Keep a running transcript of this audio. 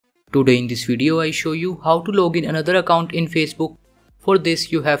Today in this video I show you how to log in another account in Facebook. For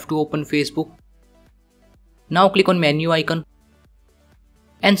this you have to open Facebook. Now click on menu icon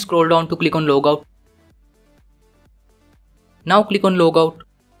and scroll down to click on logout. Now click on logout.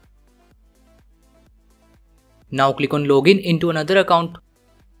 Now click on login into another account.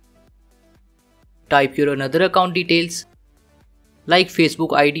 Type your another account details like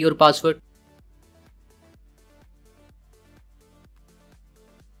Facebook ID or password.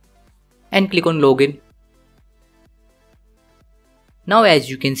 And click on login. Now as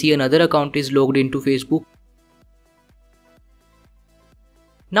you can see, another account is logged into Facebook.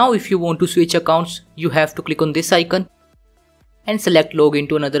 Now if you want to switch accounts, you have to click on this icon and select login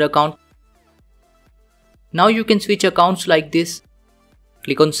to another account. Now you can switch accounts like this.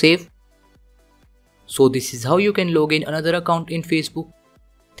 Click on save. So this is how you can log in another account in Facebook.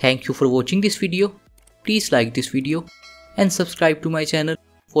 Thank you for watching this video. Please like this video and subscribe to my channel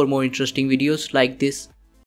for more interesting videos like this.